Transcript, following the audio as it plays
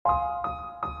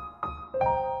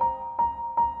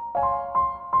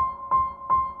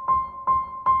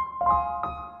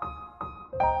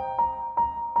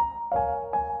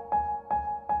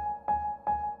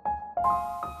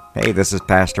Hey, this is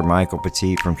Pastor Michael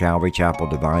Petit from Calvary Chapel,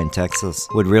 Devine, Texas.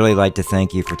 Would really like to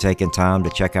thank you for taking time to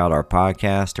check out our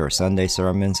podcast, our Sunday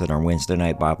sermons, and our Wednesday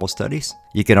night Bible studies.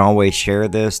 You can always share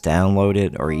this, download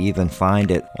it, or even find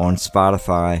it on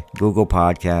Spotify, Google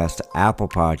Podcast, Apple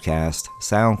Podcast,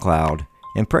 SoundCloud,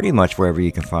 and pretty much wherever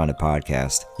you can find a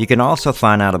podcast. You can also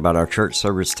find out about our church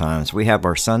service times. We have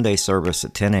our Sunday service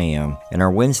at 10 a.m. and our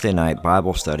Wednesday night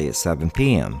Bible study at 7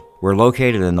 p.m. We're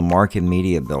located in the Market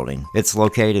Media Building. It's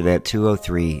located at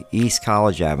 203 East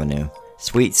College Avenue,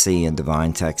 Suite C in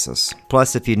Devine, Texas.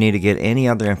 Plus, if you need to get any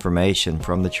other information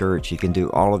from the church, you can do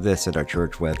all of this at our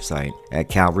church website at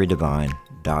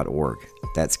calvarydevine.org.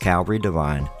 That's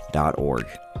calvarydevine.org.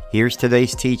 Here's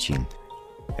today's teaching.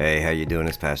 Hey, how you doing?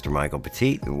 It's Pastor Michael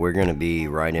Petit. We're going to be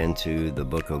right into the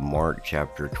book of Mark,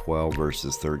 chapter 12,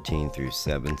 verses 13 through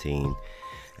 17,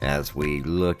 as we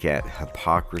look at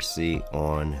hypocrisy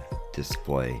on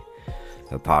display.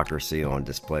 Hypocrisy on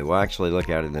display. We'll actually look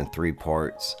at it in three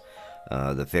parts.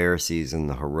 The Pharisees and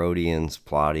the Herodians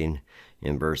plotting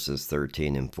in verses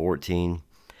 13 and 14.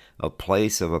 A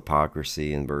place of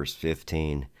hypocrisy in verse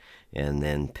 15. And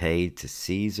then paid to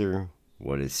Caesar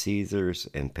what is Caesar's,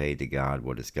 and paid to God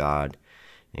what is God.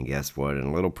 And guess what?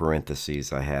 In little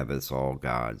parentheses I have it's all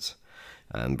God's,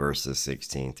 in verses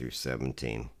 16 through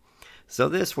 17. So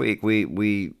this week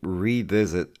we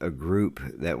revisit a group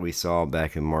that we saw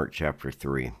back in Mark chapter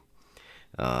 3,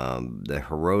 the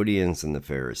Herodians and the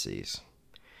Pharisees.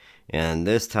 And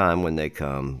this time when they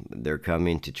come, they're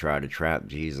coming to try to trap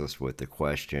Jesus with the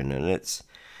question. And it's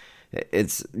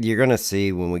you're going to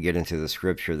see when we get into the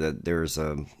scripture that there's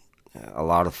a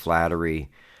lot of flattery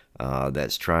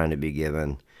that's trying to be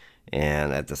given,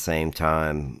 and at the same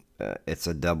time it's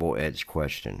a double-edged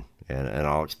question, and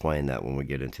I'll explain that when we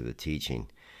get into the teaching.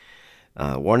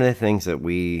 One of the things that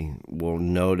we will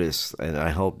notice, and I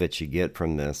hope that you get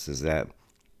from this, is that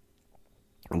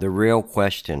the real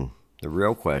question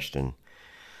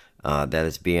that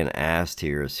is being asked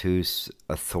here is, whose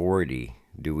authority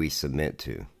do we submit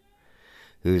to?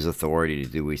 Whose authority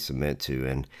do we submit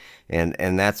to?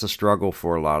 And that's a struggle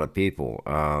for a lot of people,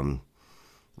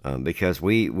 because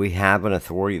we have an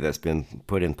authority that's been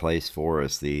put in place for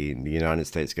us. The United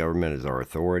States government is our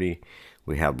authority.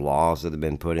 We have laws that have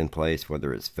been put in place,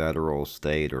 whether it's federal,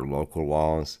 state, or local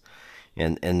laws,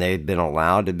 and they've been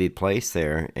allowed to be placed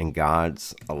there, and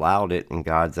God's allowed it, and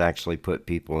God's actually put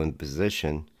people in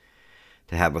position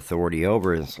to have authority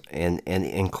over us, and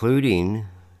including,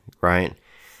 right,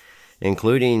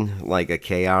 including like a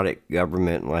chaotic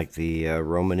government like the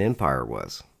Roman Empire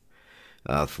was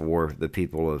for the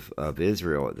people of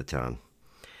Israel at the time.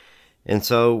 And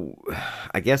so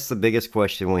I guess the biggest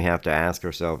question we have to ask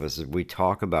ourselves is, as we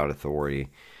talk about authority,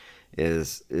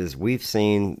 is we've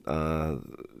seen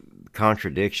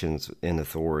contradictions in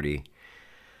authority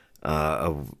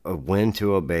of when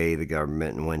to obey the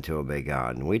government and when to obey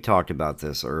God. And we talked about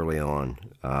this early on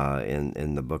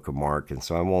in the book of Mark, and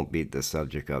so I won't beat this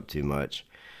subject up too much.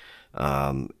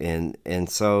 And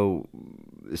so,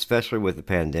 especially with the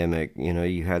pandemic,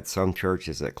 you had some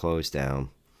churches that closed down,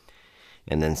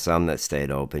 and then some that stayed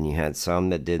open. You had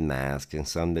some that did mask and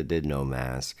some that did no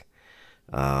mask.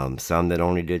 Some that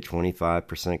only did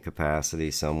 25%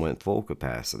 capacity, some went full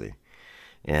capacity.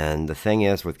 And the thing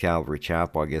is, with Calvary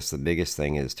Chapel, I guess the biggest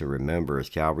thing is to remember is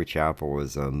Calvary Chapel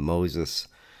was a Moses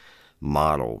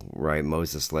model, right?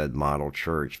 Moses-led model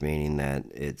church, meaning that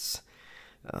it's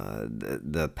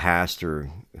the pastor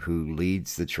who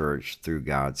leads the church through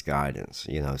God's guidance,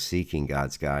 seeking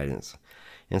God's guidance.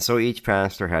 And so each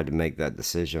pastor had to make that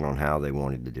decision on how they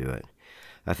wanted to do it.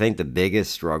 I think the biggest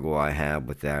struggle I have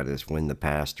with that is when the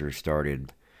pastor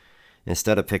started,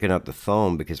 instead of picking up the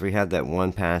phone, because we had that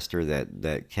one pastor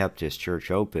that kept his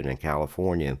church open in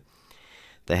California.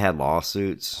 They had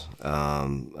lawsuits.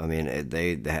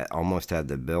 They almost had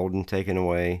the building taken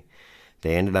away.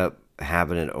 They ended up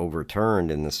having it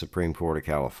overturned in the Supreme Court of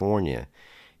California.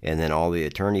 And then all the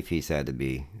attorney fees had to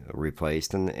be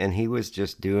replaced. And he was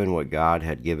just doing what God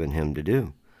had given him to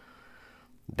do.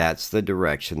 That's the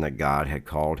direction that God had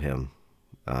called him,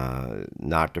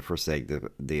 not to forsake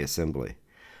the assembly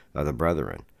of the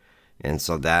brethren. And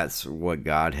so that's what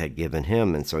God had given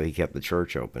him, and so he kept the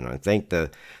church open. I think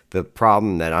the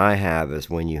problem that I have is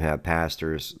when you have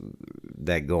pastors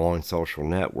that go on social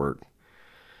network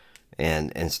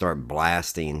and start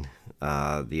blasting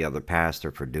the other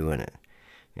pastor for doing it.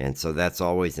 And so that's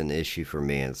always an issue for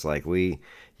me. It's like, you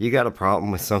got a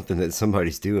problem with something that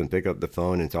somebody's doing, pick up the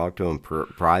phone and talk to them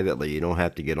privately. You don't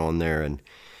have to get on there and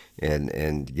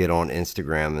get on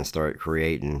Instagram and start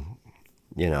creating,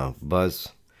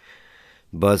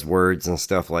 buzzwords and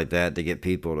stuff like that to get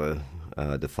people to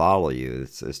to follow you.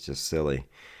 It's just silly.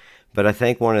 But I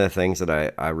think one of the things that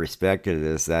I respected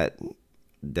is that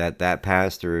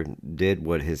pastor did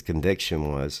what his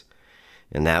conviction was,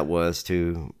 and that was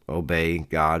to obey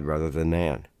God rather than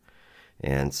man.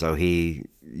 And so he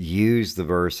used the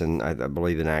verse, in, I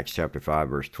believe in Acts chapter 5,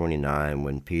 verse 29,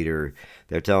 when Peter,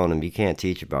 they're telling him, you can't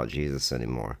teach about Jesus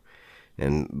anymore.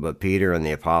 But Peter and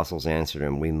the apostles answered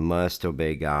him, we must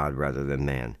obey God rather than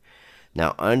man.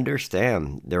 Now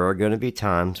understand, there are going to be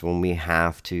times when we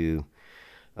have to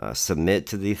submit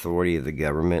to the authority of the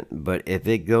government, but if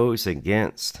it goes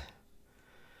against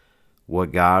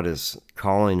what God is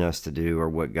calling us to do,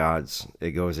 or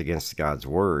it goes against God's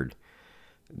word,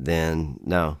 then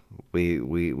no,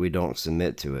 we don't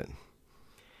submit to it.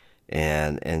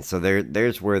 And so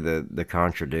there's where the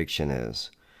contradiction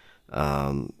is.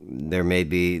 They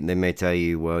may tell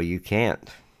you, well, you can't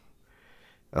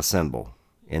assemble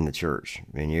in the church,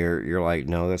 and you're like,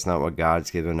 no, that's not what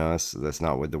God's given us. That's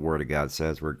not what the Word of God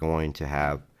says. We're going to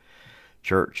have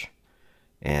church,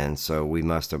 and so we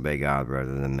must obey God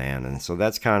rather than man. And so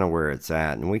that's kind of where it's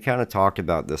at. And we kind of talked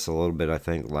about this a little bit, I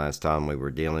think, last time we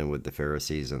were dealing with the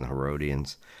Pharisees and the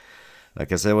Herodians,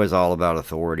 because it was all about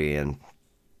authority,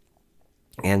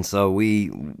 and so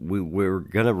we're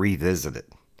going to revisit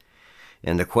it.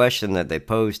 And the question that they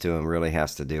pose to him really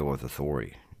has to deal with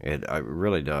authority. It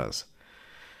really does.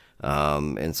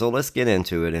 And so let's get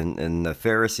into it. And the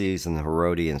Pharisees and the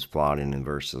Herodians plotting in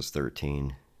verses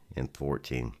 13 and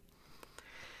 14.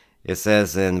 It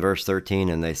says in verse 13,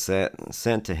 and they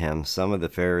sent to him some of the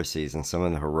Pharisees and some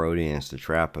of the Herodians to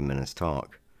trap him in his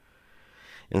talk.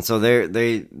 And so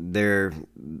they're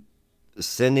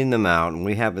sending them out, and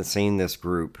we haven't seen this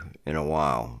group in a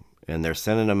while. And they're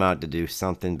sending him out to do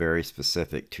something very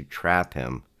specific to trap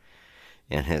him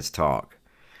in his talk.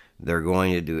 They're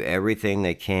going to do everything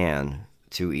they can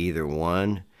to either,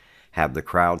 one, have the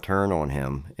crowd turn on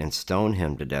him and stone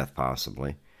him to death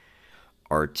possibly,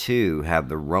 or two, have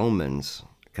the Romans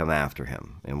come after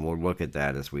him. And we'll look at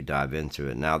that as we dive into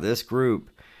it. Now, this group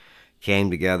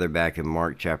came together back in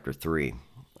Mark chapter 3,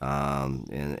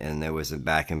 and there was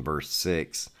back in verse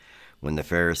 6, when the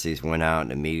Pharisees went out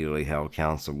and immediately held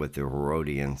counsel with the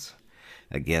Herodians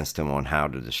against him on how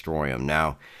to destroy him.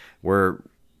 Now, we're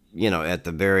at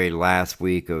the very last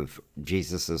week of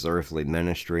Jesus' earthly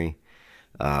ministry,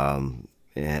 and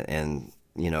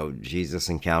Jesus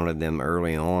encountered them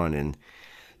early on. And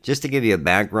just to give you a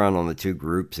background on the two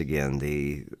groups again,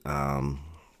 the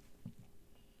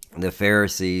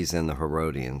Pharisees and the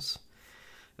Herodians.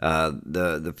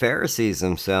 The Pharisees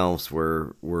themselves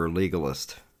were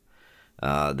legalists.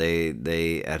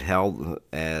 They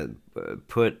had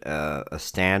put a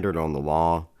standard on the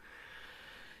law,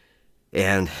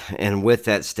 and with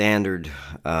that standard,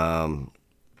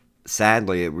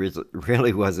 sadly, it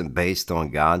really wasn't based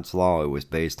on God's law. It was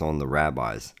based on the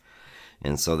rabbis,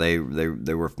 and so they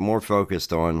were more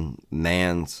focused on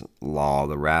man's law,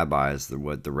 the rabbis,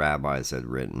 what the rabbis had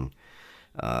written,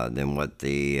 than what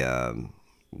the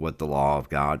law of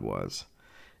God was.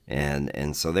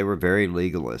 And so they were very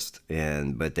legalist,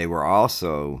 but they were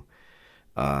also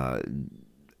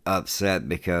upset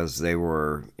because they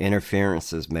were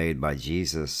interferences made by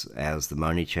Jesus as the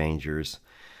money changers,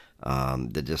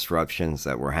 the disruptions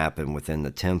that were happening within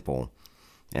the temple,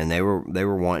 and they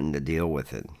were wanting to deal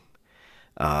with it.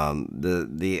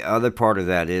 The other part of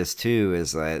that is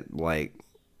that like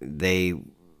they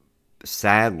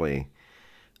sadly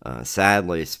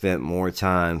spent more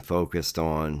time focused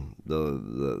on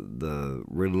the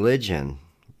religion,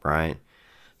 right?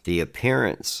 The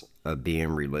appearance of being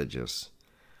religious,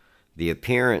 the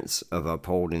appearance of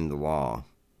upholding the law,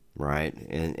 right?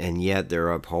 And yet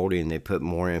they put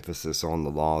more emphasis on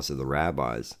the laws of the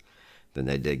rabbis than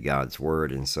they did God's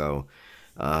word. And so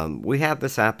we have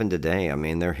this happen today. I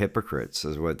mean, they're hypocrites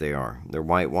is what they are. They're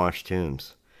whitewashed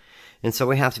tombs. And so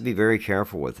we have to be very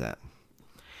careful with that.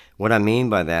 What I mean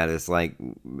by that is, like,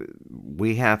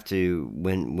 we have to,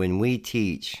 when we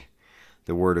teach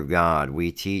the Word of God,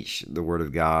 we teach the Word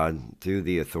of God through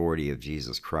the authority of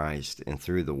Jesus Christ and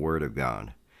through the Word of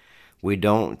God. We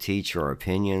don't teach our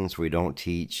opinions. We don't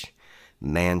teach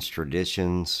man's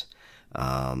traditions.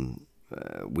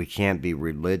 We can't be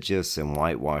religious and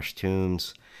whitewash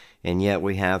tombs. And yet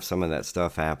we have some of that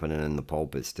stuff happening in the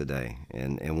pulpits today.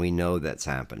 And we know that's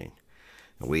happening.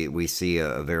 We see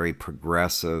a very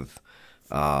progressive,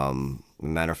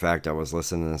 matter of fact, I was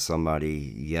listening to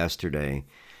somebody yesterday,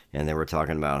 and they were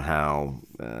talking about how,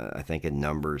 I think it's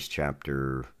Numbers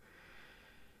chapter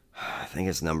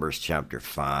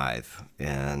 5,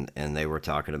 and they were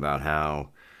talking about how,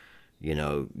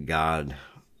 God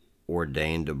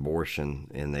ordained abortion,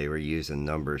 and they were using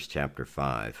Numbers chapter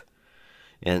 5.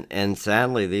 And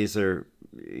sadly, these are,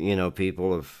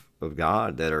 people of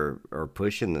God that are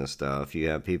pushing this stuff. You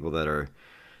have people that are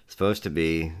supposed to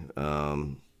be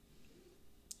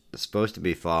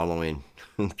following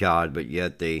God, but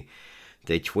yet they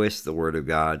twist the Word of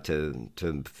God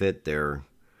to fit their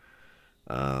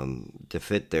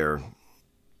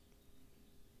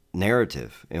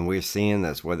narrative. And we're seeing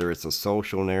this, whether it's a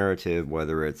social narrative,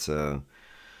 whether it's a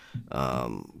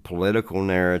political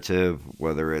narrative,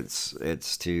 whether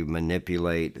it's to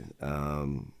manipulate,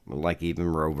 like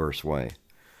even Roe versus Wade.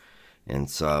 And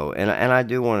so, and I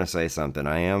do want to say something.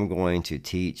 I am going to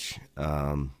teach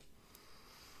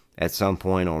at some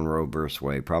point on Roe versus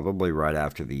Wade, probably right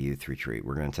after the youth retreat.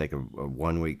 We're going to take a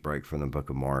 1 week break from the book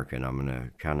of Mark, and I'm going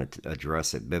to kind of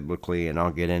address it biblically, and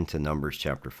I'll get into Numbers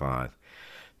chapter 5,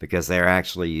 because they're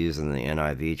actually using the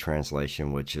NIV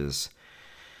translation, which is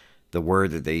the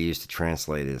word that they use to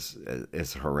translate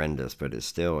is horrendous, but it's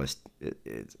still,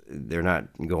 they're not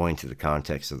going to the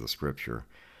context of the scripture,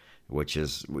 which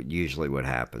is usually what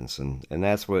happens. And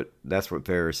that's what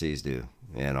Pharisees do,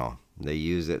 They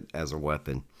use it as a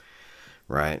weapon,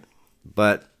 right?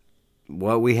 But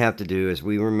what we have to do is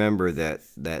we remember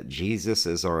that Jesus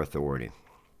is our authority.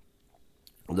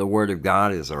 The Word of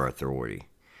God is our authority.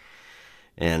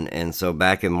 And so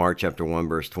back in Mark chapter 1,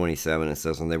 verse 27, it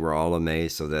says, "And they were all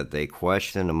amazed, so that they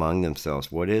questioned among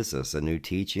themselves, 'What is this? A new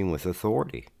teaching with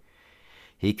authority?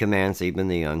 He commands even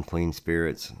the unclean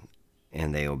spirits,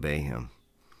 and they obey him.'"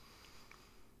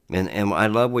 And I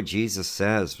love what Jesus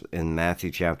says in Matthew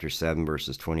chapter 7,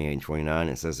 verses 28 and 29.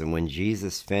 It says, "And when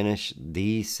Jesus finished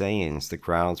these sayings, the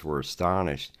crowds were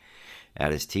astonished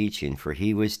at his teaching, for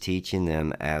he was teaching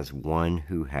them as one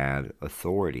who had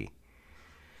authority,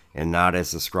 and not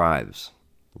as the scribes,"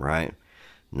 right?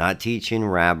 Not teaching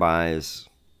rabbis'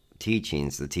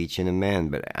 teachings, the teaching of men,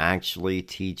 but actually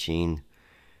teaching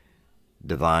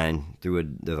through a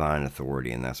divine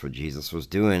authority. And that's what Jesus was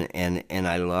doing. And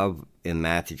I love in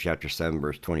Matthew chapter 7,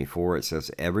 verse 24, it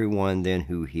says, "Everyone then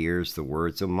who hears the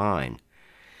words of mine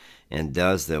and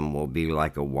does them will be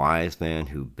like a wise man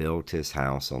who built his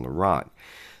house on the rock."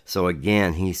 So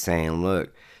again, he's saying,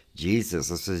 look, this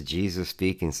is Jesus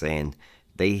speaking, saying,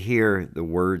 they hear the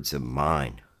words of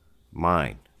my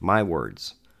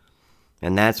words.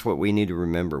 And that's what we need to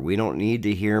remember. We don't need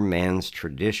to hear man's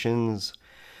traditions,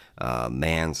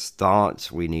 man's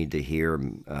thoughts. We need to hear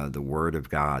the Word of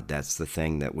God. That's the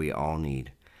thing that we all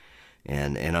need.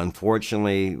 And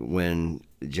unfortunately,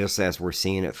 just as we're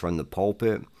seeing it from the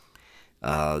pulpit,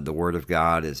 the Word of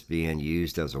God is being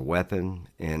used as a weapon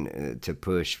and to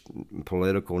push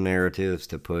political narratives,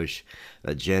 to push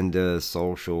agendas,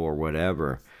 social or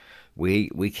whatever.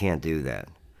 We can't do that.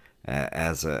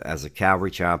 As a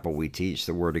Calvary Chapel, we teach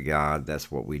the Word of God.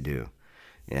 That's what we do.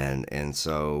 And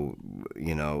so,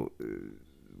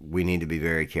 we need to be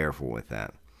very careful with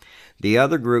that. The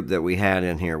other group that we had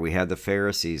in here, we had the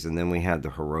Pharisees, and then we had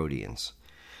the Herodians.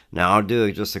 Now, I'll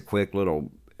do just a quick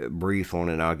little brief on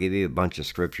it. I'll give you a bunch of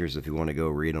scriptures if you want to go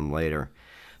read them later.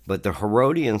 But the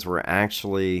Herodians were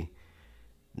actually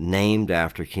named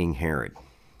after King Herod.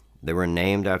 They were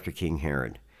named after King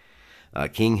Herod.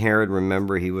 King Herod,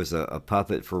 remember, he was a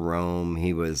puppet for Rome.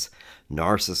 He was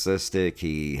narcissistic.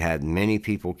 He had many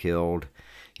people killed.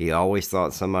 He always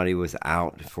thought somebody was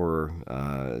out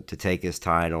to take his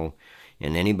title.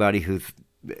 And anybody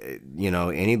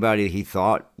anybody he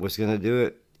thought was going to do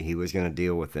it, he was going to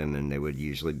deal with them, and they would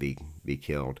usually be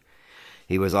killed.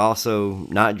 He was also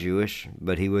not Jewish,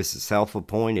 but he was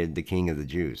self-appointed the king of the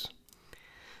Jews.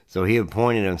 So he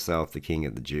appointed himself the king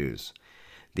of the Jews.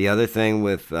 The other thing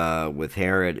with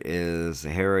Herod is,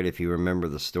 if you remember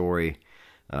the story,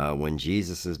 when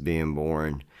Jesus is being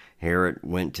born, Herod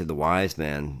went to the wise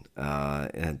men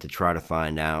to try to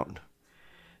find out,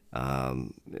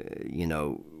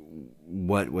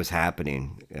 what was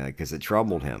happening, because it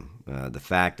troubled him. The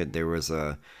fact that there was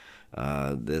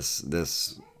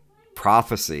this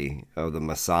prophecy of the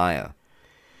Messiah.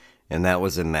 And that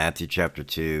was in Matthew chapter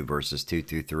 2, verses 2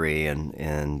 through 3.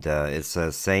 And it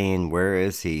says, saying, "Where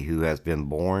is he who has been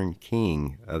born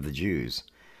King of the Jews?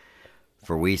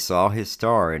 For we saw his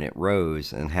star, and it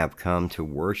rose, and have come to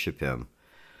worship him."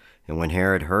 And when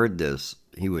Herod heard this,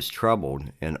 he was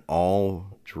troubled, and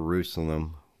all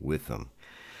Jerusalem with him.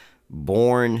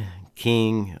 Born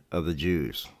King of the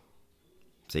Jews.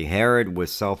 See, Herod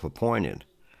was self-appointed.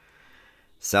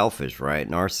 Selfish, right?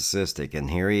 Narcissistic.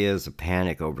 And here he is, a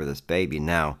panic over this baby.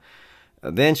 Now,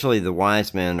 eventually the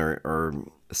wise men are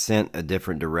sent a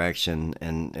different direction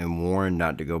and warned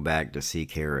not to go back to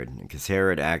seek Herod. Because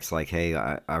Herod acts like, hey,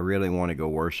 I really want to go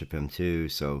worship him too,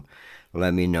 so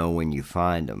let me know when you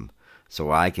find him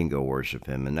so I can go worship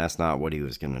him. And that's not what he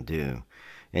was going to do.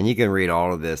 And you can read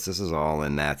all of this. This is all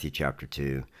in Matthew chapter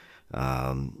 2.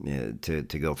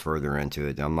 To go further into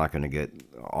it, I'm not going to get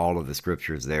all of the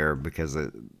scriptures there because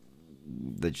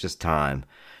it's just time.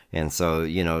 And so,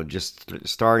 just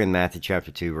start in Matthew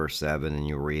chapter 2, verse 7, and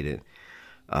you'll read it.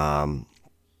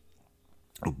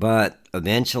 But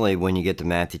eventually, when you get to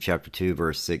Matthew chapter 2,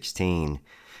 verse 16,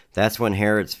 that's when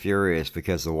Herod's furious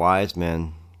because the wise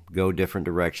men go different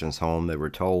directions home. They were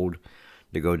told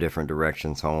to go different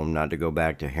directions home, not to go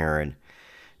back to Herod.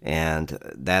 And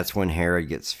that's when Herod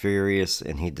gets furious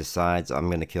and he decides, I'm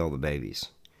going to kill the babies.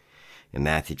 In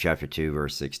Matthew chapter 2,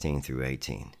 verse 16 through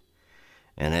 18.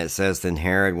 And it says, then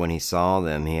Herod, when he saw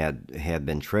them, he had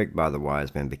been tricked by the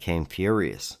wise men, became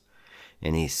furious.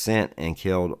 And he sent and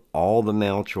killed all the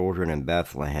male children in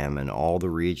Bethlehem and all the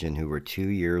region who were 2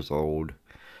 years old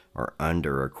or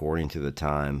under, according to the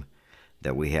time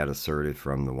that we had asserted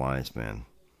from the wise men.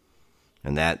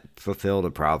 And that fulfilled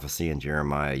a prophecy in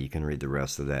Jeremiah. You can read the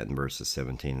rest of that in verses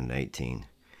 17 and 18.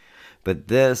 But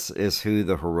this is who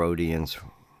the Herodians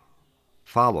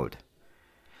followed.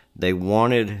 They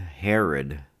wanted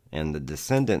Herod and the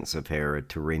descendants of Herod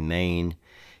to remain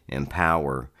in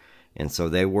power. And so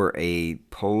they were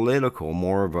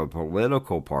more of a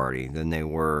political party than they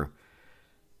were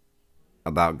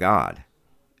about God.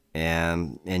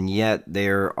 And yet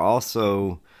they're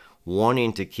also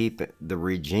wanting to keep the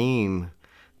regime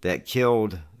that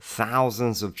killed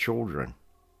thousands of children,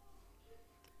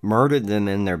 murdered them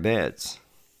in their beds.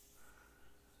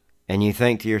 And you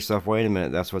think to yourself, wait a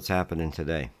minute, that's what's happening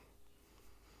today.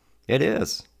 It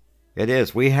is.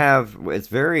 It's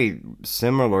very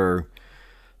similar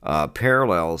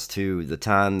parallels to the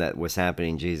time that was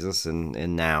happening Jesus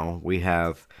and now. We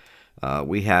have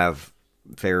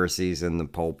Pharisees in the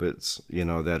pulpits,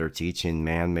 that are teaching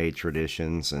man-made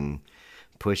traditions and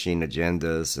pushing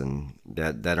agendas and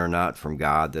that are not from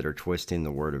God, that are twisting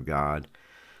the word of God.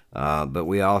 But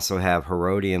we also have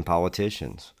Herodian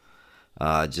politicians,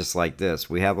 just like this.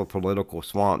 We have a political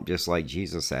swamp, just like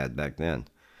Jesus had back then.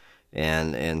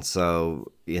 And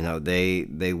so,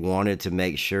 they wanted to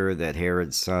make sure that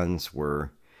Herod's sons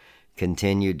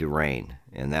continued to reign,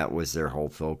 and that was their whole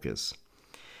focus.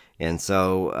 And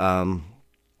so,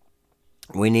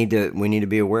 we need to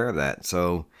be aware of that.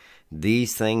 So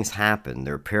these things happen.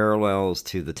 They're parallels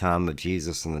to the time of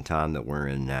Jesus and the time that we're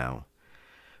in now,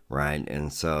 right?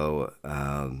 And so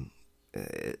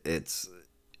it's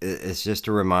just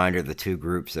a reminder, the two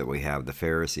groups that we have, the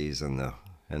Pharisees and the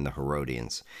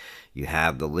Herodians. You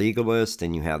have the legalists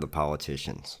and you have the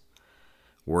politicians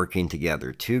working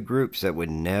together. Two groups that would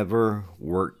never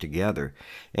work together.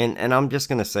 And I'm just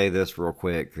going to say this real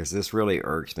quick because this really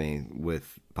irks me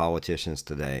with politicians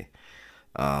today.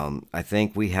 I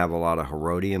think we have a lot of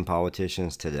Herodian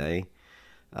politicians today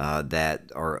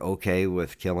that are okay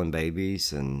with killing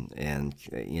babies and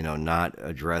not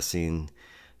addressing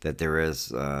that there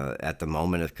is, at the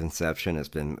moment of conception, it's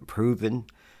been proven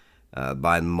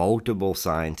by multiple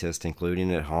scientists,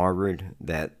 including at Harvard,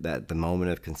 that the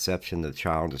moment of conception the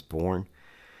child is born,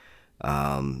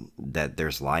 that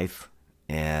there's life,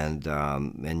 and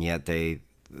yet they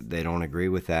don't agree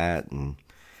with that,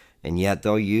 and yet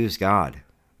they'll use God.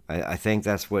 I think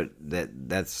that's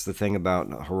the thing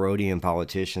about Herodian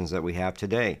politicians that we have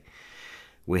today.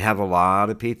 We have a lot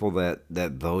of people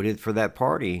that voted for that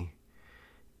party,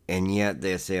 and yet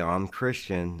they say, I'm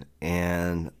Christian,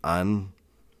 and I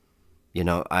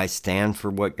stand for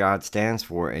what God stands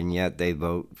for, and yet they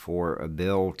vote for a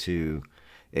bill to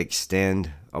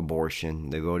extend abortion.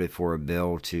 They voted for a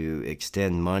bill to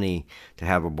extend money to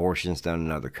have abortions done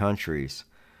in other countries.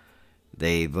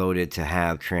 They voted to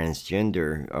have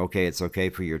transgender. Okay, it's okay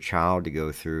for your child to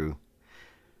go through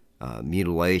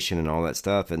mutilation and all that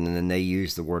stuff, and then they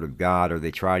use the Word of God, or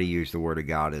they try to use the Word of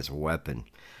God as a weapon.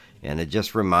 And it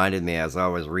just reminded me, as I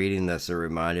was reading this, it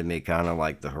reminded me kind of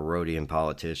like the Herodian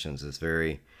politicians. It's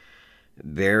very,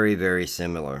 very, very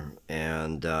similar.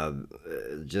 And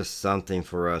just something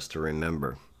for us to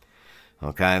remember.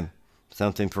 Okay?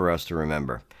 Something for us to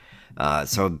remember.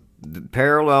 So the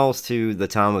parallels to the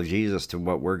time of Jesus to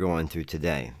what we're going through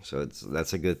today. So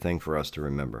that's a good thing for us to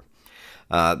remember.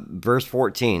 Verse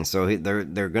 14. So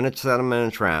they're going to set him in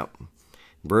a trap.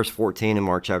 Verse 14 in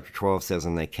Mark chapter 12 says,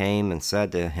 and they came and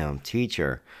said to him,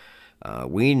 Teacher,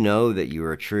 we know that you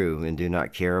are true and do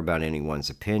not care about anyone's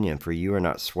opinion, for you are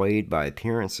not swayed by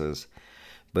appearances,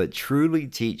 but truly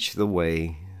teach the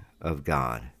way of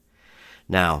God.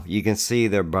 Now, you can see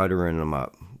they're buttering them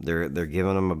up. They're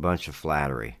giving them a bunch of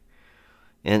flattery.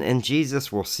 And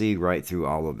Jesus will see right through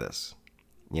all of this.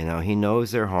 He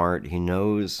knows their heart. He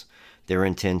knows their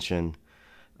intention.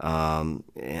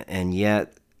 And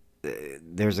yet,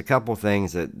 there's a couple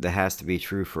things that has to be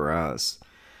true for us.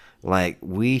 Like,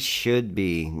 we should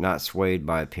be not swayed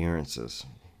by appearances,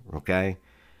 okay?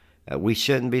 We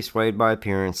shouldn't be swayed by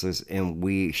appearances, and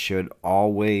we should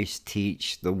always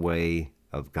teach the way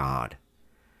of God.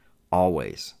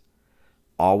 Always.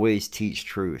 Always teach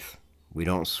truth. We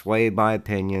don't sway by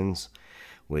opinions.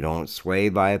 We don't sway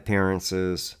by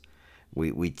appearances.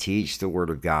 We teach the Word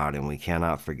of God, and we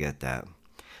cannot forget that.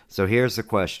 So here's the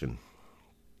question.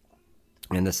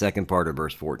 In the second part of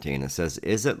verse 14, it says,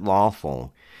 "Is it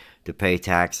lawful to pay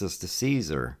taxes to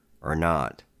Caesar or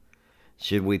not?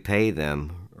 Should we pay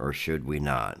them or should we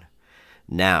not?"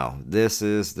 Now, this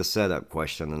is the setup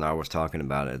question that I was talking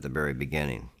about at the very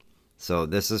beginning. So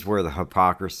this is where the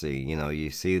hypocrisy,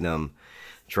 you see them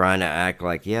trying to act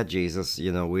like, yeah, Jesus,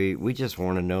 we just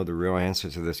want to know the real answer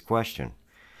to this question.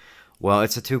 Well,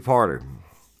 it's a two-parter.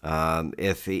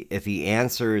 If he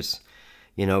answers,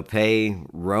 pay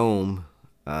Rome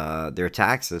their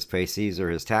taxes, pay Caesar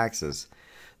his taxes,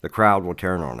 the crowd will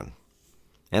turn on him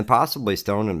and possibly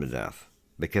stone him to death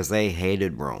because they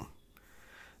hated Rome.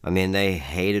 I mean, they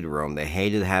hated Rome. They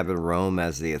hated having Rome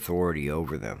as the authority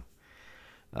over them.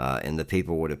 And the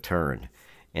people would have turned.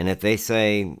 And if they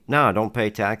say, no, don't pay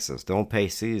taxes, don't pay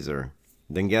Caesar,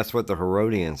 then guess what the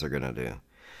Herodians are going to do?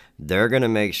 They're going to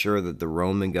make sure that the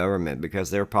Roman government,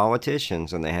 because they're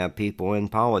politicians and they have people in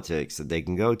politics that they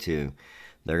can go to,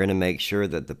 they're going to make sure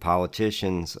that the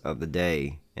politicians of the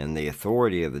day and the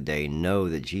authority of the day know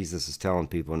that Jesus is telling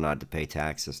people not to pay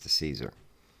taxes to Caesar.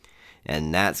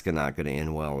 And that's not going to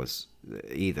end well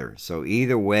either. So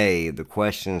either way, the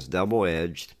question is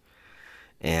double-edged.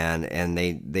 And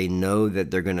they know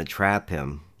that they're going to trap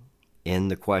him in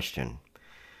the question,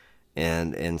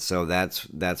 and so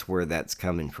that's where that's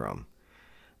coming from.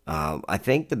 I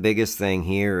think the biggest thing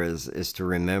here is to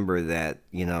remember that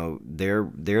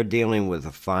they're dealing with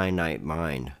a finite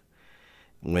mind.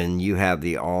 When you have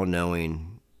the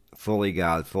all-knowing, fully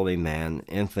God, fully man,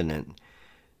 infinite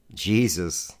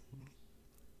Jesus,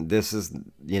 this is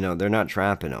they're not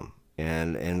trapping him.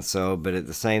 And so, but at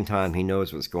the same time, he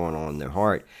knows what's going on in their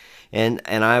heart. And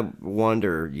I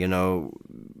wonder,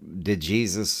 did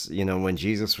Jesus, when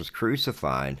Jesus was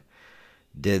crucified,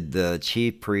 did the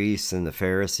chief priests and the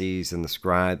Pharisees and the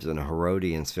scribes and the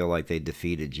Herodians feel like they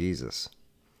defeated Jesus?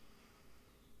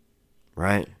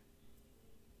 Right?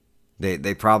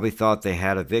 They probably thought they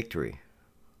had a victory.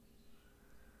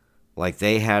 Like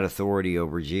they had authority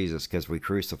over Jesus because we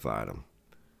crucified him.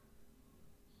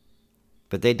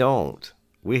 But they don't.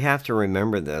 We have to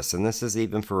remember this, and this is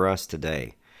even for us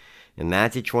today. In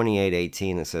Matthew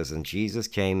 28:18, it says, "And Jesus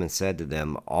came and said to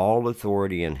them, All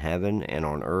authority in heaven and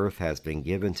on earth has been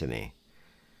given to me."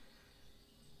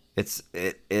 It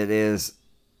is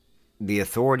the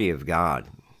authority of God.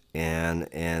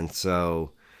 And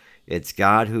so it's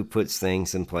God who puts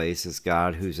things in place. It's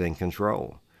God who's in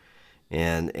control.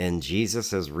 And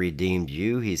Jesus has redeemed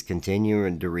you. He's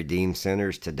continuing to redeem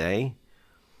sinners today.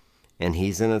 And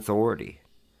he's in authority.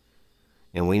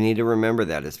 And we need to remember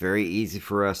that. It's very easy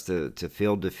for us to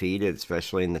feel defeated,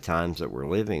 especially in the times that we're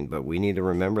living. But we need to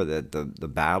remember that the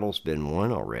battle's been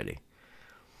won already.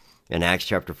 In Acts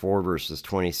chapter 4, verses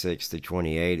 26 to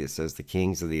 28, it says, "The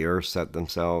kings of the earth set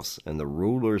themselves, and the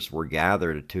rulers were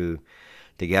gathered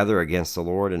together against the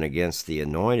Lord and against the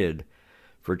anointed.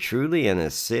 For truly in a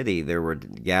city they were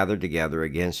gathered together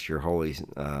against your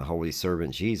holy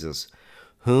servant Jesus,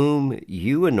 whom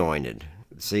you anointed."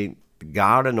 See,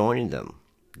 God anointed them.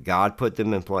 God put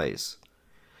them in place.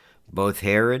 Both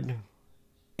Herod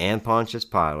and Pontius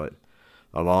Pilate,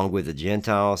 along with the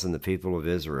Gentiles and the peoples of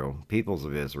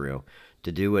Israel,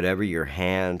 to do whatever your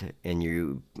hand and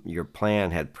your plan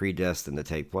had predestined to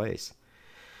take place.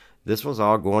 This was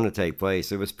all going to take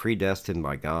place. It was predestined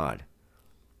by God.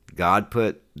 God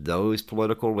put those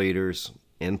political leaders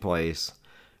in place.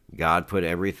 God put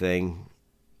everything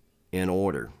in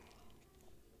order.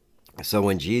 So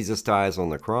when Jesus dies on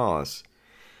the cross,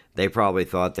 they probably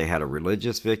thought they had a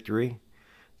religious victory,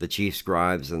 the chief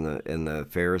scribes and the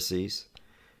Pharisees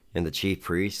and the chief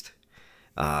priest.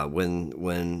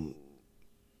 When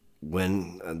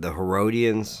the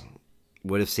Herodians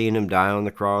would have seen him die on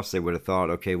the cross, they would have thought,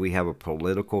 okay, we have a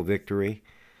political victory.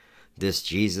 This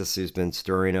Jesus who's been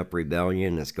stirring up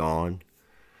rebellion is gone,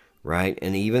 right?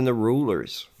 And even the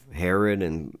rulers, Herod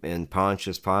and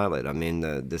Pontius Pilate, I mean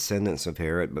the descendants of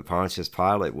Herod, but Pontius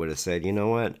Pilate would have said, you know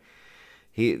what?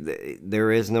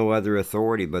 There is no other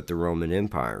authority but the Roman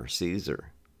Empire,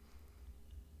 Caesar.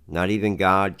 Not even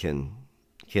God can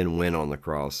win on the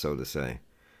cross, so to say.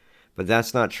 But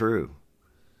that's not true.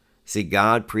 See,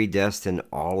 God predestined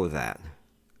all of that.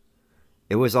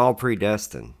 It was all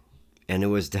predestined. And it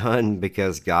was done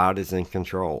because God is in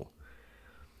control.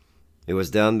 It was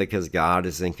done because God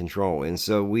is in control. And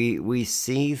so we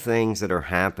see things that are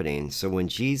happening. So when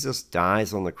Jesus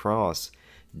dies on the cross,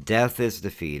 death is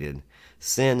defeated.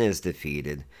 Sin is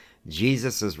defeated.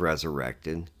 Jesus is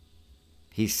resurrected.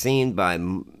 He's seen by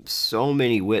so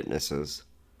many witnesses,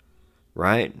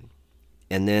 right?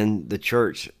 And then the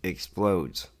church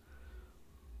explodes.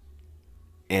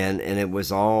 And it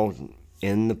was all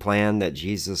in the plan that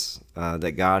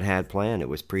that God had planned. It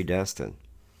was predestined.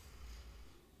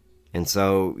 And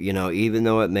so, even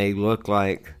though it may look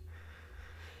like,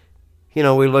 we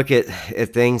look at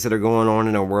things that are going on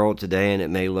in our world today, and it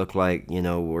may look like,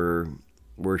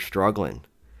 we're struggling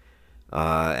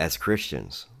as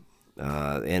Christians.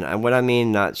 And what I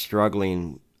mean, not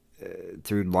struggling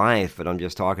through life, but I'm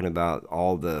just talking about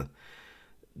all the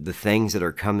things that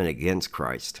are coming against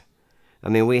Christ. I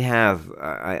mean, we have,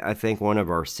 I think one of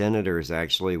our senators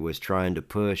actually was trying to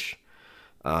push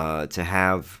to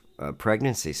have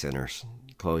pregnancy centers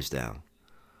closed down.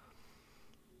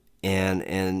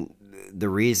 And the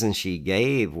reason she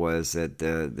gave was that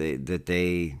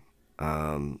the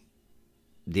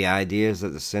idea is that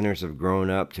the centers have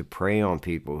grown up to prey on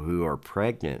people who are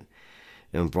pregnant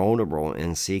and vulnerable,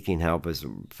 and seeking help is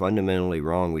fundamentally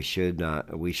wrong. We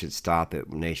should stop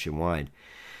it nationwide.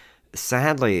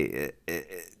 Sadly,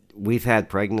 we've had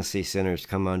pregnancy centers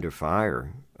come under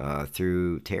fire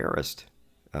through terrorists.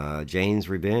 Jane's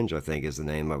Revenge, I think, is the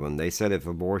name of them. They said if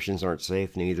abortions aren't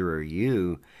safe, neither are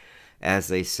you, as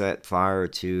they set fire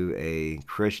to a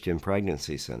Christian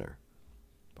pregnancy center.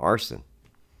 Arson.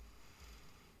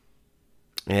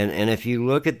 And if you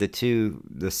look at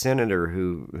the senator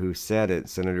who said it,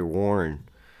 Senator Warren,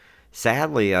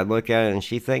 sadly, I look at it and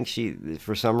she thinks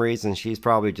for some reason, she's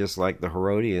probably just like the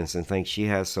Herodians and thinks she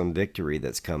has some victory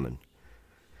that's coming.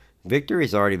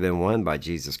 Victory's already been won by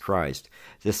Jesus Christ.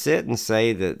 To sit and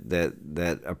say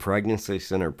that a pregnancy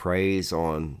center preys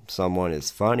on someone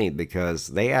is funny, because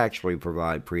they actually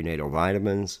provide prenatal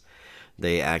vitamins.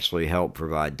 They actually help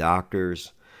provide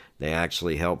doctors. They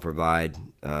actually help provide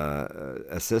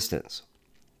assistance.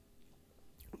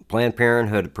 Planned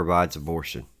Parenthood provides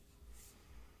abortion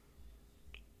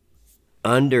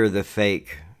under the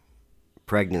fake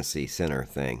pregnancy center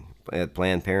thing at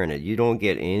Planned Parenthood. You don't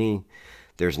get any.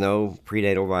 There's no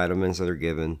prenatal vitamins that are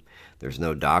given. There's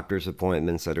no doctor's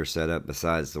appointments that are set up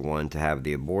besides the one to have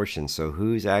the abortion. So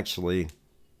who's actually,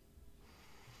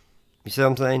 you see what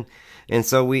I'm saying? And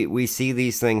so we see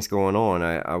these things going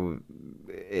on.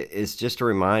 It's just a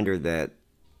reminder that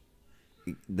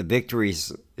the victory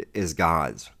is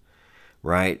God's,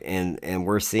 right? And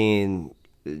we're seeing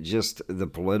just the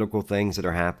political things that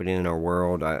are happening in our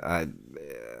world.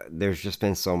 There's just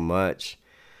been so much.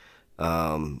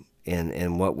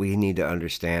 And what we need to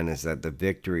understand is that the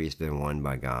victory has been won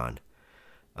by God.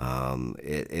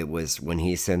 It was when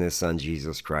He sent His Son,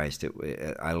 Jesus Christ.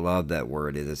 I love that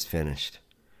word. It is finished.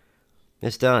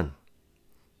 It's done.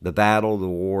 The battle, the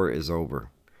war is over.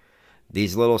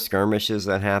 These little skirmishes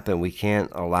that happen, we can't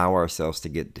allow ourselves to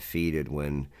get defeated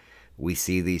when we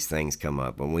see these things come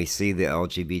up. When we see the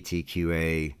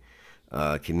LGBTQA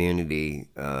community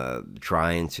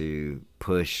trying to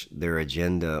push their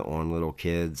agenda on little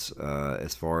kids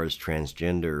as far as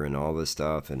transgender and all this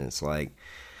stuff. And it's like,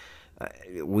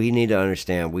 we need to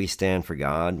understand we stand for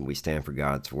God. We stand for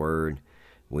God's word.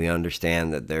 We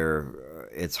understand that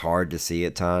it's hard to see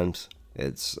at times.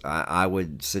 I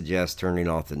would suggest turning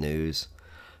off the news,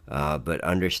 but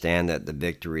understand that the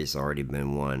victory's already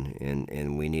been won,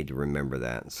 and we need to remember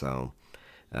that. So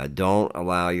don't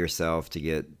allow yourself to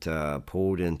get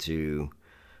pulled into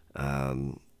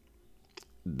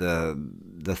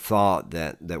the thought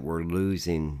that we're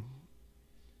losing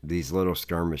these little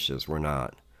skirmishes. We're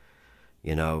not.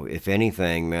 If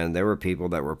anything, man, there were people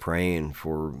that were praying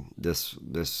for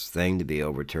this thing to be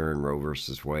overturned, Roe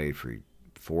versus Wade, for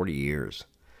 40 years.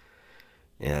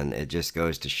 And it just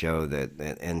goes to show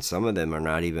that, and some of them are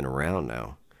not even around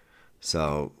now.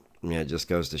 So, it just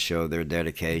goes to show their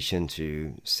dedication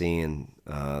to seeing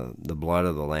the blood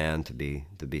of the Lamb to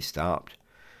be stopped,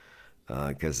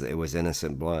 because it was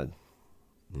innocent blood.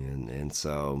 And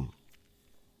so,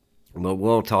 but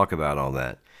we'll talk about all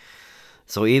that.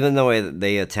 So even though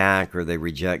they attack or they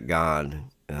reject God,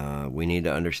 we need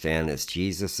to understand that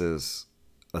Jesus'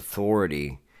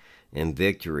 authority and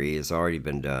victory has already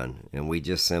been done, and we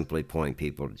just simply point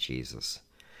people to Jesus.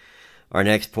 Our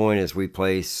next point is we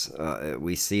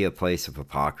see a place of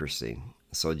hypocrisy.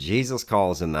 So Jesus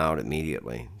calls him out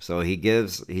immediately. So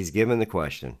he's given the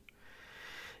question.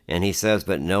 And he says,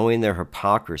 but knowing their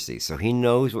hypocrisy, so he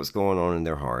knows what's going on in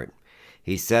their heart,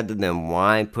 he said to them,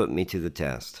 why put me to the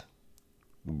test?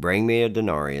 Bring me a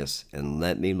denarius and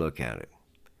let me look at it.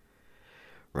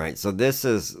 Right? So this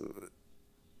is,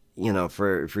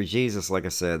 for Jesus, like I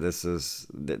said, this is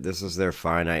their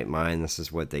finite mind. This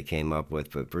is what they came up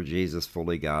with. But for Jesus,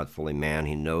 fully God, fully man,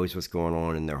 he knows what's going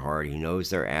on in their heart. He knows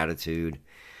their attitude.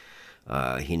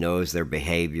 He knows their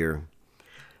behavior.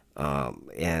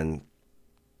 And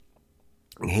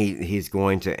he's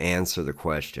going to answer the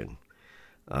question.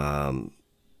 And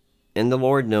the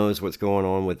Lord knows what's going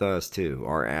on with us too,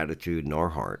 our attitude and our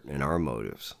heart and our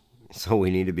motives. So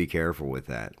we need to be careful with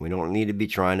that. We don't need to be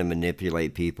trying to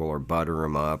manipulate people or butter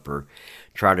them up or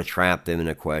try to trap them in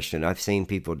a question. I've seen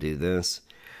people do this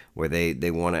where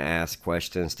they want to ask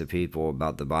questions to people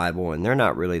about the Bible, and they're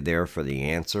not really there for the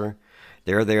answer.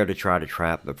 They're there to try to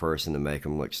trap the person to make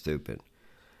them look stupid.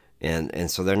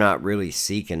 And so they're not really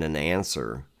seeking an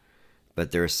answer,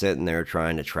 but they're sitting there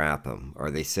trying to trap them. Or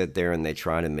they sit there and they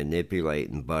try to manipulate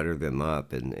and butter them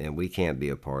up, and we can't be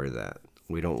a part of that.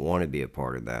 We don't want to be a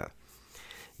part of that.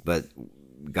 But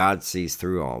God sees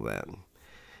through all that.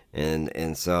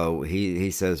 And so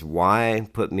he says, why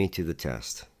put me to the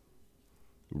test?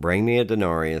 Bring me a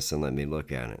denarius and let me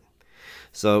look at it.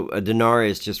 So a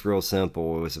denarius, just real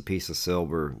simple, it was a piece of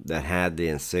silver that had the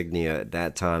insignia at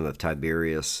that time of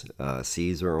Tiberius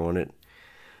Caesar on it.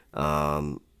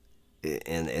 And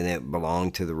it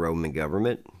belonged to the Roman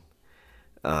government.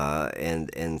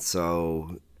 And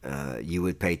so you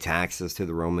would pay taxes to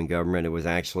the Roman government. It was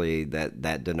actually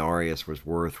that denarius was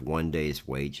worth one day's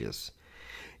wages.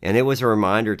 And it was a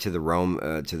reminder to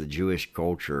the Jewish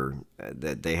culture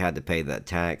that they had to pay that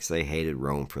tax. They hated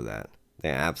Rome for that. They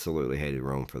absolutely hated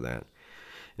Rome for that.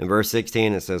 In verse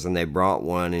 16 it says, and they brought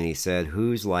one, and he said,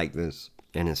 whose likeness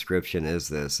and inscription is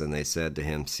this? And they said to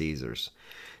him, Caesar's.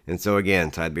 And so again,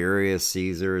 Tiberius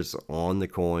Caesar's on the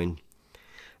coin.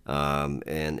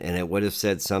 And it would have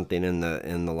said something in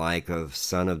the like of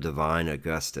son of divine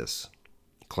Augustus,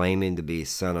 claiming to be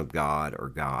son of God or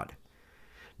God.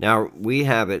 Now, we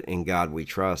have it in God we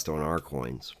trust on our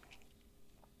coins,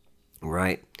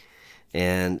 right?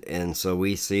 And so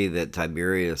we see that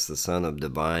Tiberius, the son of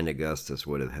divine Augustus,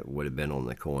 would have been on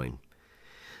the coin.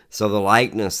 So the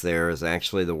likeness there is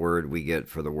actually the word we get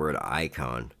for the word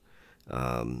icon.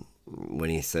 When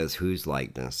he says whose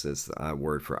likeness, it's the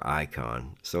word for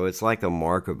icon. So it's like a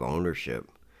mark of ownership.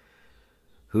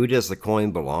 Who does the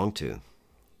coin belong to?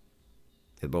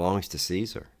 It belongs to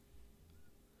Caesar.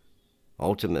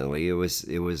 Ultimately, it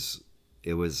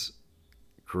was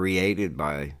created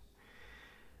by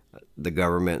the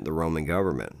government, the Roman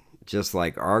government, just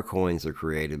like our coins are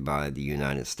created by the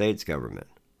United States government,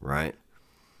 right?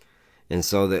 And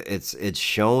so that it's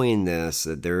showing this,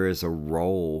 that there is a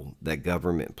role that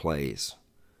government plays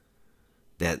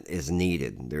that is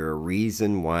needed. There's a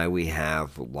reason why we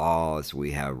have laws,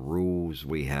 we have rules,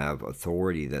 we have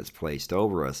authority that's placed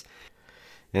over us.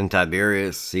 And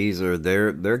Tiberius Caesar,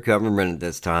 their government at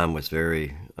this time was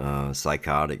very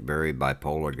psychotic, very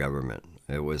bipolar government.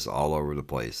 It was all over the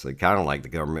place. Kind of like the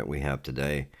government we have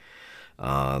today.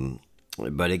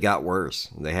 But it got worse.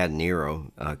 They had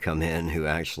Nero come in who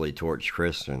actually torched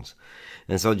Christians.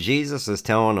 And so Jesus is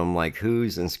telling them, like,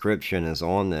 whose inscription is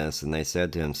on this? And they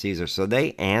said to him, Caesar. So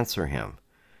they answer him.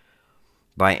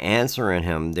 By answering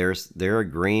him, they're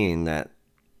agreeing that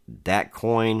that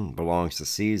coin belongs to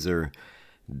Caesar.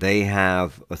 They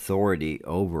have authority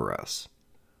over us.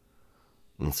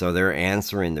 And so they're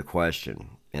answering the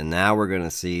question. And now we're going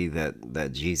to see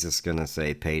that Jesus is going to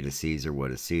say, pay to Caesar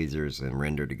what is Caesar's and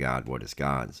render to God what is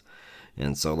God's.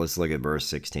 And so let's look at verse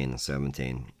 16 and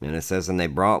 17. And it says, and they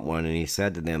brought one, and he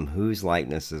said to them, whose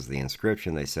likeness is the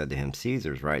inscription? They said to him,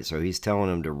 Caesar's, right? So he's telling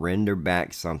them to render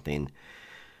back something,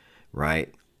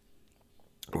 right?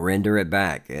 Render it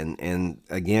back. And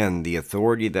again, the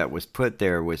authority that was put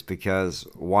there was because,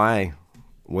 why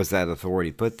was that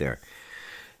authority put there?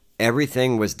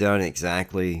 Everything was done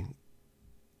exactly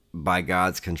by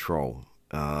God's control.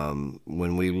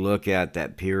 When we look at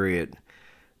that period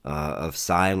of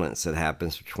silence that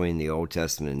happens between the Old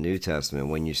Testament and New Testament,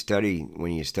 when you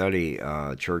study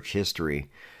church history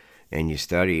and you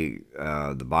study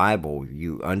the Bible,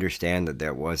 you understand that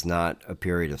there was not a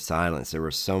period of silence. There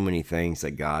were so many things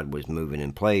that God was moving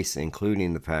in place,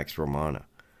 including the Pax Romana.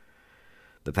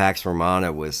 The Pax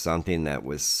Romana was something that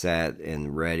was set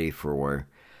and ready for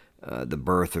the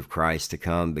birth of Christ to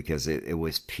come, because it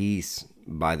was peace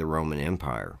by the Roman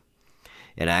Empire.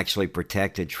 It actually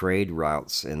protected trade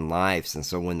routes and lives. And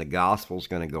so when the gospel's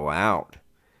going to go out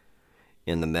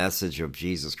in the message of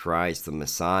Jesus Christ, the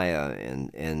Messiah,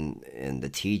 and the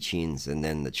teachings, and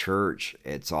then the church,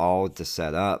 it's all to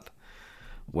set up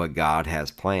what God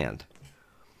has planned.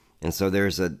 And so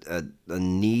there's a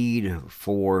need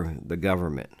for the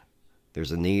government.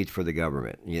 There's a need for the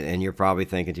government. And you're probably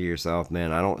thinking to yourself,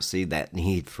 man, I don't see that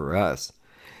need for us.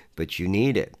 But you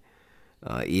need it.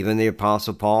 Even the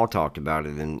Apostle Paul talked about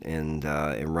it in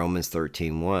Romans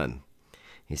 13:1.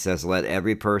 He says, let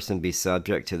every person be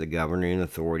subject to the governing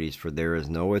authorities, for there is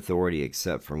no authority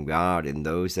except from God, and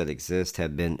those that exist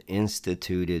have been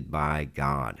instituted by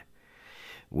God.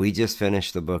 We just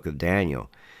finished the book of Daniel.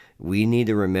 We need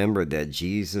to remember that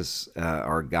Jesus,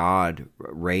 our God,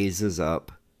 raises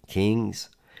up kings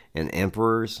and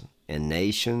emperors and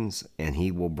nations, and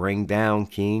he will bring down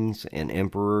kings and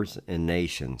emperors and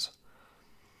nations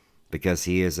because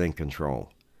he is in control.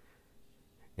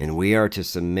 And we are to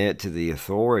submit to the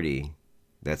authority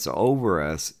that's over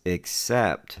us,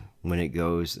 except when it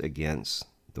goes against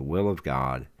the will of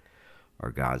God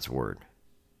or God's word.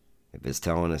 If it's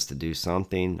telling us to do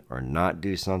something or not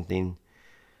do something,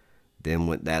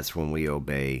 then that's when we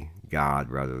obey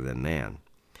God rather than man.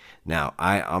 Now,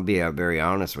 I'll be very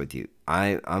honest with you.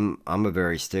 I'm a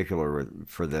very stickler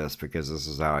for this because this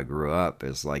is how I grew up.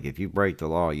 It's like if you break the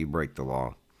law, you break the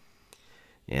law.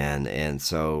 And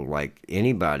so, like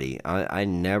anybody, I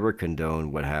never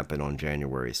condoned what happened on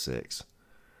January 6th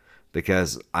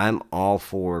because I'm all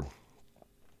for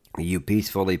you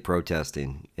peacefully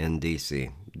protesting in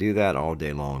D.C. Do that all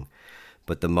day long.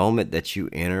 But the moment that you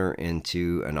enter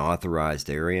into an authorized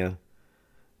area,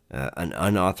 an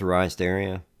unauthorized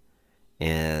area,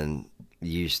 and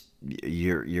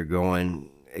you're going,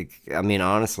 I mean,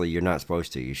 honestly, you're not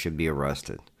supposed to. You should be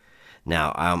arrested.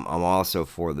 Now, I'm also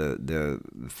for the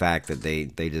fact that they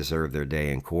deserve their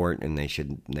day in court and they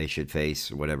should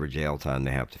face whatever jail time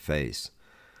they have to face.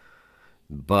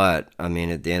 But I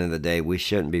mean, at the end of the day, we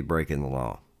shouldn't be breaking the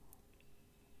law,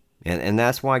 and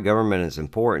that's why government is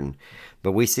important.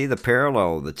 But we see the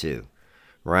parallel of the two,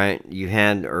 right? You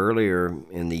had earlier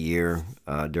in the year,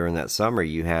 during that summer,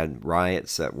 you had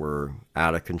riots that were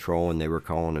out of control, and they were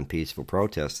calling them peaceful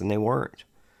protests, and they weren't.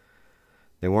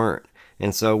 They weren't.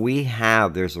 And so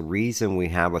there's a reason we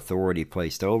have authority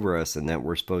placed over us and that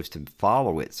we're supposed to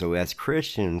follow it. So as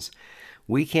Christians,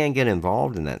 we can't get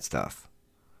involved in that stuff.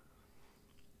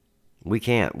 We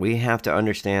can't. We have to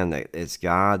understand that it's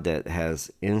God that has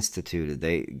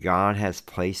instituted. God has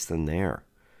placed them there.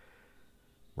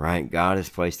 Right? God has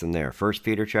placed them there. 1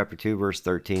 Peter chapter 2, verse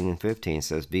 13 and 15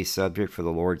 says, be subject for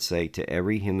the Lord's sake to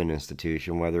every human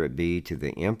institution, whether it be to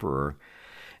the emperor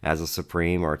as a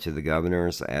supreme, or to the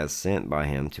governors as sent by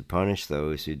him to punish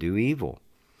those who do evil,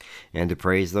 and to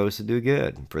praise those who do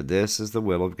good. For this is the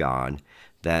will of God,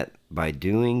 that by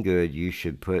doing good you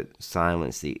should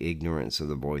silence the ignorance of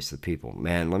the voice of people.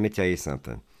 Man, let me tell you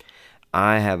something.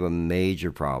 I have a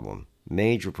major problem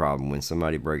when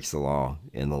somebody breaks the law,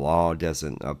 and the law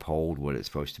doesn't uphold what it's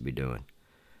supposed to be doing.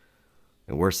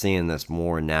 And we're seeing this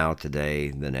more now today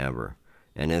than ever.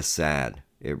 And it's sad.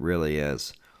 It really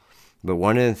is. But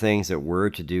one of the things that we're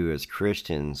to do as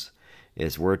Christians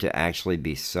is we're to actually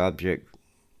be subject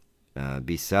for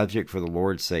the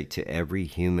Lord's sake to every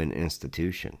human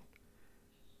institution,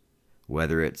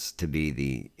 whether it's to be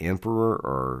the emperor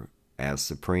or as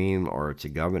supreme or to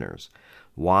governors.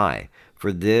 Why?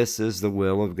 For this is the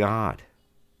will of God.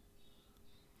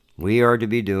 We are to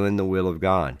be doing the will of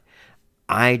God.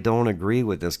 I don't agree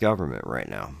with this government right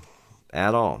now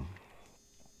at all.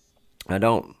 I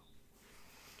don't.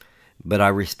 But I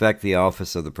respect the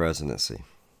office of the presidency.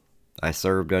 I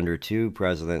served under two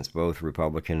presidents, both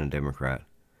Republican and Democrat.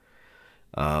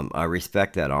 I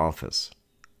respect that office.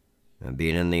 And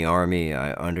being in the Army,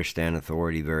 I understand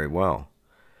authority very well.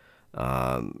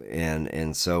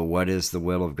 And so what is the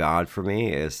will of God for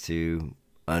me is to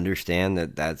understand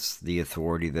that that's the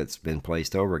authority that's been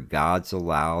placed over. God's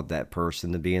allowed that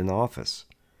person to be in office.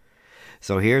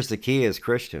 So here's the key as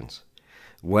Christians.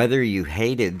 Whether you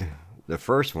hated the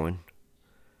first one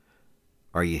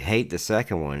or you hate the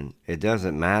second one, it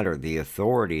doesn't matter. The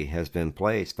authority has been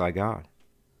placed by God.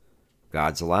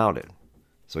 God's allowed it.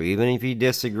 So even if you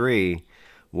disagree,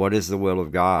 what is the will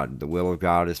of God? The will of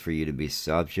God is for you to be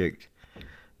subject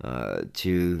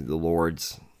to the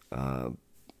Lord's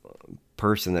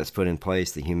person that's put in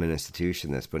place, the human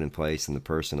institution that's put in place, and the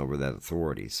person over that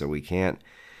authority. So we don't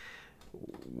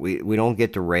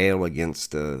get to rail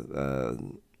against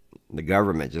the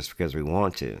government just because we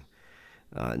want to.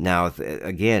 Now,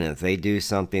 if they do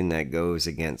something that goes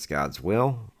against God's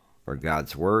will, or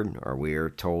God's word, or we are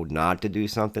told not to do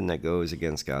something that goes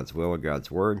against God's will or God's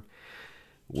word,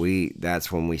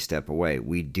 that's when we step away.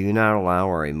 We do not allow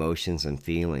our emotions and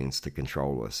feelings to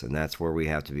control us, and that's where we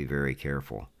have to be very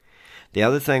careful. The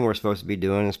other thing we're supposed to be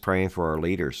doing is praying for our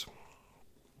leaders.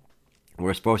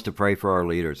 We're supposed to pray for our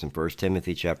leaders. In 1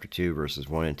 Timothy chapter 2, verses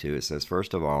 1 and 2, it says,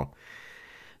 "First of all,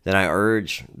 that I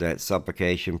urge that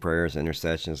supplication, prayers,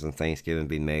 intercessions, and thanksgiving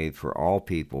be made for all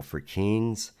people, for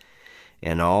kings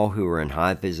and all who are in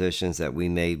high positions, that we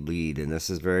may lead," and this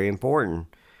is very important,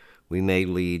 "we may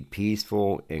lead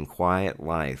peaceful and quiet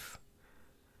life,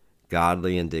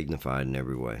 godly and dignified in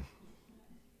every way."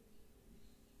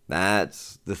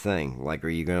 That's the thing. Like, are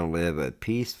you going to live a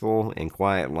peaceful and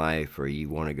quiet life, or you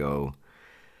want to go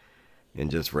and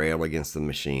just rail against the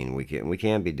machine? We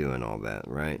can't be doing all that,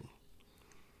 right?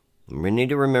 We need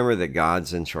to remember that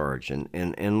God's in charge.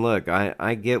 And look,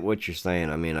 I get what you're saying.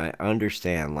 I mean, I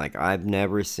understand. Like, I've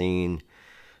never seen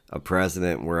a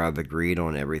president where I've agreed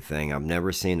on everything. I've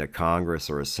never seen a Congress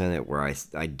or a Senate where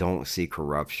I don't see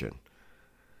corruption.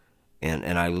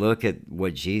 And I look at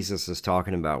what Jesus is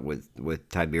talking about with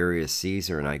Tiberius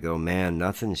Caesar, and I go, man,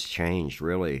 nothing's changed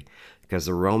really, because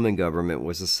the Roman government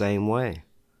was the same way.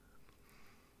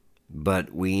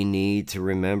 But we need to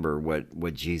remember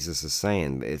what Jesus is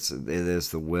saying. It is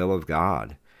the will of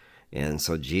God. And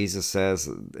so Jesus says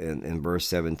in verse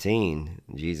 17,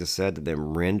 Jesus said to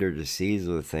them, "Render to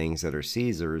Caesar the things that are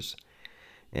Caesar's,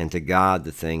 and to God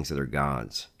the things that are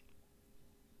God's."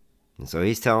 And so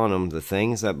he's telling them the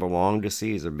things that belong to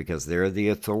Caesar, because they're the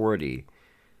authority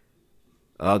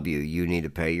of you. You need to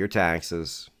pay your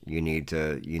taxes. You need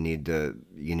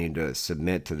to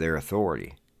submit to their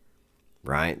authority,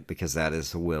 right? Because that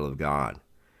is the will of God.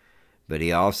 But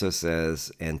he also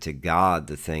says, "And to God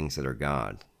the things that are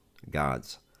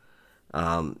God's."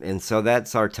 And so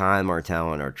that's our time, our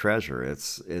talent, our treasure.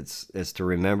 It's to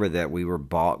remember that we were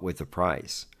bought with a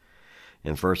price.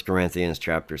 In 1 Corinthians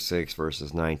chapter 6,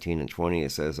 verses 19 and 20,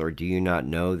 it says, "Or do you not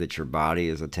know that your body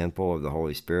is a temple of the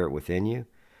Holy Spirit within you,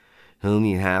 whom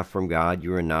you have from God?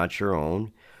 You are not your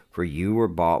own, for you were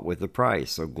bought with a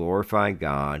price. So glorify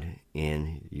God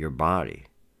in your body."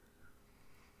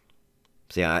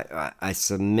 See, I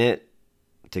submit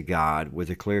to God with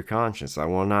a clear conscience. I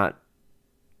will not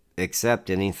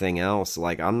accept anything else.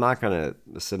 Like, I'm not going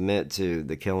to submit to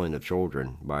the killing of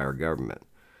children by our government.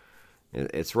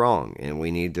 It's wrong, and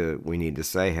we need to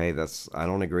say, hey, I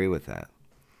don't agree with that.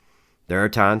 There are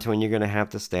times when you're going to have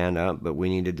to stand up, but we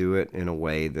need to do it in a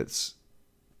way that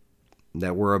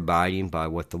we're abiding by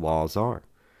what the laws are.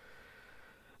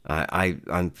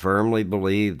 I firmly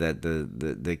believe that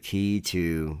the key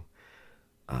to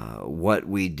what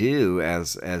we do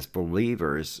as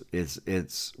believers is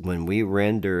it's when we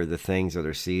render the things that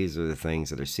are Caesar the things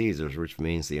that are Caesar's, which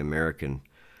means the American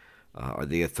or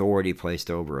the authority placed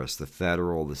over us, the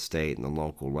federal, the state, and the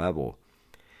local level.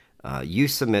 You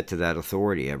submit to that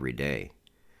authority every day,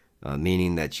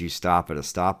 meaning that you stop at a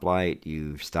stoplight,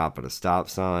 you stop at a stop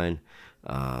sign,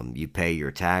 you pay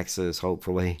your taxes,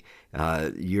 hopefully.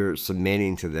 You're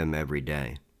submitting to them every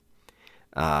day.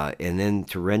 And then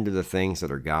to render the things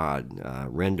that are God,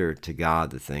 render to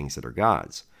God the things that are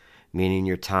God's, meaning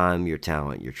your time, your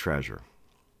talent, your treasure.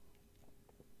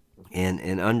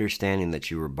 And understanding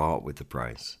that you were bought with a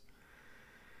price.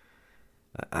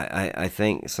 I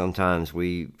think sometimes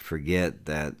we forget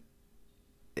that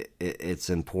it's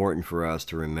important for us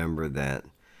to remember that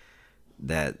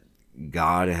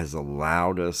God has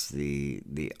allowed us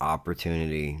the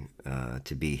opportunity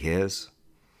to be His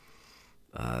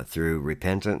through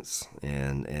repentance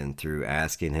and through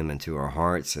asking Him into our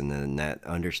hearts, and then that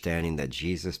understanding that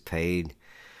Jesus paid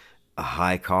a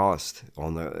high cost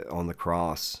on the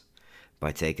cross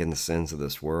by taking the sins of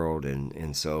this world,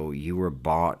 and so you were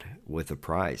bought with a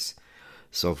price.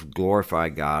 So glorify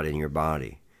God in your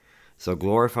body. So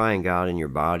glorifying God in your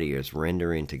body is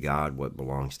rendering to God what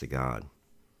belongs to God.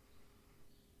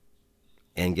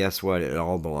 And guess what? It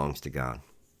all belongs to God.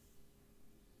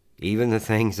 Even the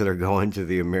things that are going to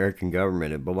the American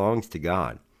government, it belongs to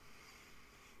God.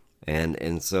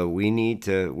 And so we need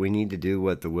to do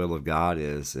what the will of God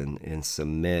is and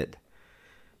submit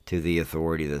to the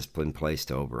authority that's been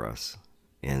placed over us.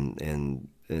 And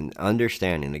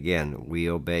understanding, again, we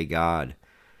obey God.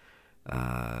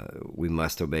 We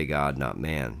must obey God, not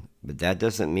man. But that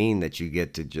doesn't mean that you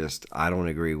get to just, I don't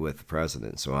agree with the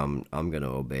president, so I'm going to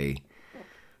obey.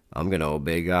 I'm going to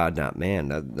obey God, not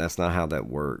man. That's not how that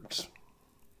works,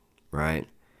 right?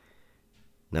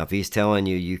 Now, if he's telling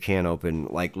you can't open,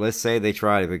 like, let's say they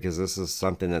try, because this is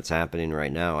something that's happening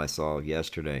right now. I saw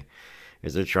yesterday,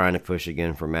 is they're trying to push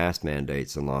again for mask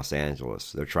mandates in Los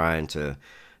Angeles. They're trying to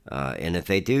And if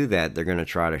they do that, they're going to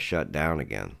try to shut down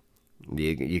again.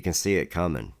 You can see it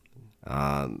coming.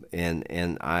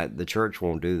 The church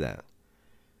won't do that.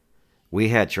 We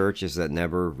had churches that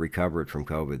never recovered from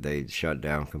COVID. They shut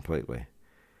down completely.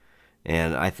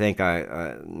 And I think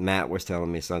Matt was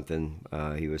telling me something.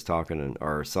 He was talking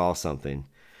or saw something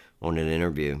on an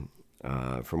interview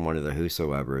from one of the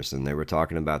whosoevers, and they were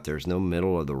talking about there's no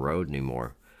middle of the road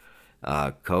anymore.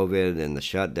 COVID and the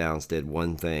shutdowns did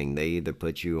one thing. They either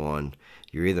put you on,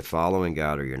 you're either following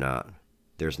God or you're not.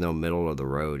 There's no middle of the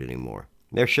road anymore.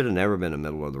 There should have never been a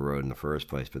middle of the road in the first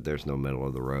place, but there's no middle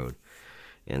of the road.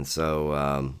 And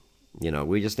so,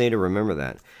 we just need to remember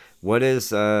that. What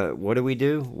do we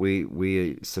do?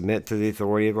 We submit to the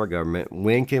authority of our government.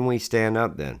 When can we stand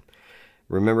up then?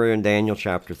 Remember in Daniel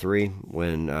chapter 3,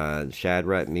 when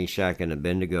Shadrach, Meshach, and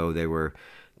Abednego, they were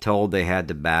told they had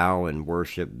to bow and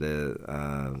worship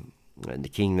the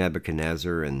King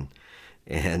Nebuchadnezzar and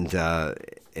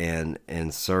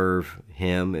serve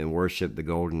him and worship the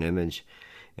golden image,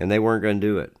 and they weren't going to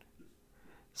do it.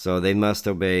 So they must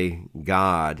obey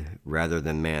God rather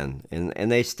than man,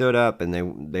 and they stood up and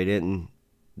they didn't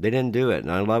do it.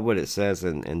 And I love what it says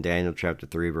in Daniel chapter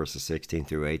 3 verses 16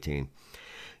 through 18.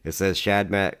 It says,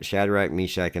 Shadrach,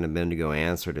 Meshach, and Abednego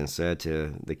answered and said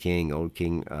to the king,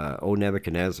 O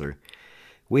Nebuchadnezzar,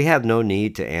 we have no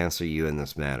need to answer you in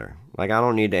this matter. I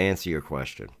don't need to answer your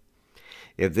question.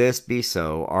 If this be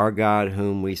so, our God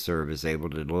whom we serve is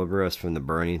able to deliver us from the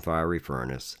burning fiery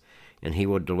furnace, and he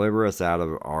will deliver us out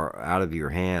of your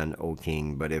hand, O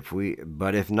king. But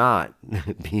if not,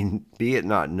 be it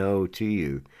not known to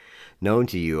you,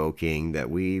 O king, that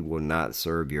we will not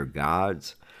serve your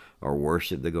gods or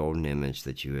worship the golden image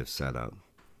that you have set up.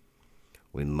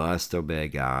 We must obey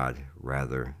God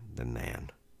rather than man.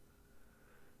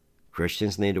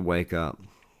 Christians need to wake up.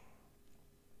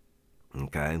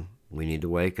 Okay? We need to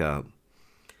wake up.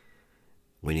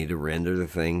 We need to render the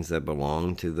things that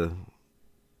belong to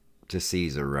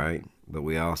Caesar, right? But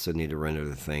we also need to render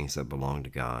the things that belong to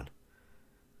God.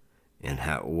 And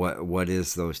what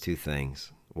is those two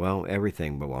things? Well,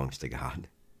 everything belongs to God.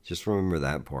 Just remember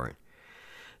that part.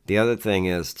 The other thing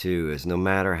is no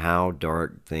matter how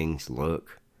dark things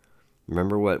look,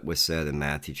 remember what was said in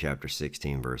Matthew chapter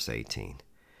 16, verse 18.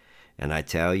 And I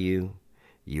tell you,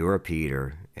 you are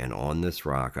Peter, and on this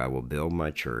rock I will build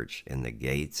my church, and the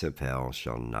gates of hell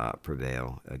shall not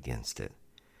prevail against it.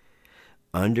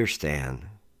 Understand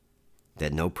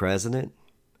that no president,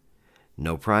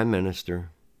 no prime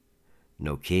minister,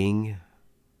 no king,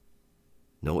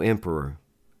 no emperor,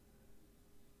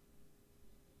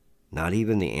 not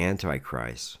even the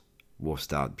Antichrist will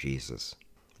stop Jesus.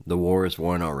 The war is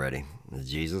won already.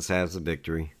 Jesus has the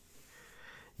victory.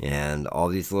 And all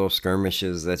these little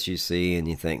skirmishes that you see and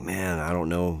you think, man, I don't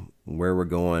know where we're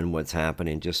going, what's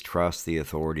happening. Just trust the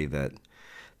authority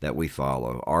that we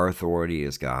follow. Our authority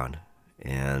is God.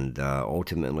 And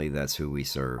ultimately, that's who we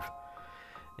serve.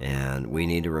 And we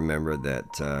need to remember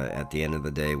that at the end of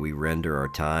the day, we render our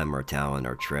time, our talent,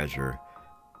 our treasure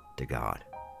to God.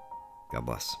 God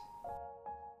bless.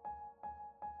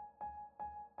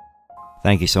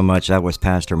 Thank you so much. That was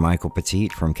Pastor Michael Petit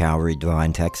from Calvary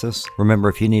Divine, Texas. Remember,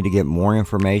 if you need to get more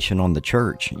information on the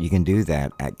church, you can do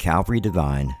that at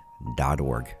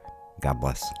calvarydivine.org. God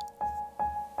bless.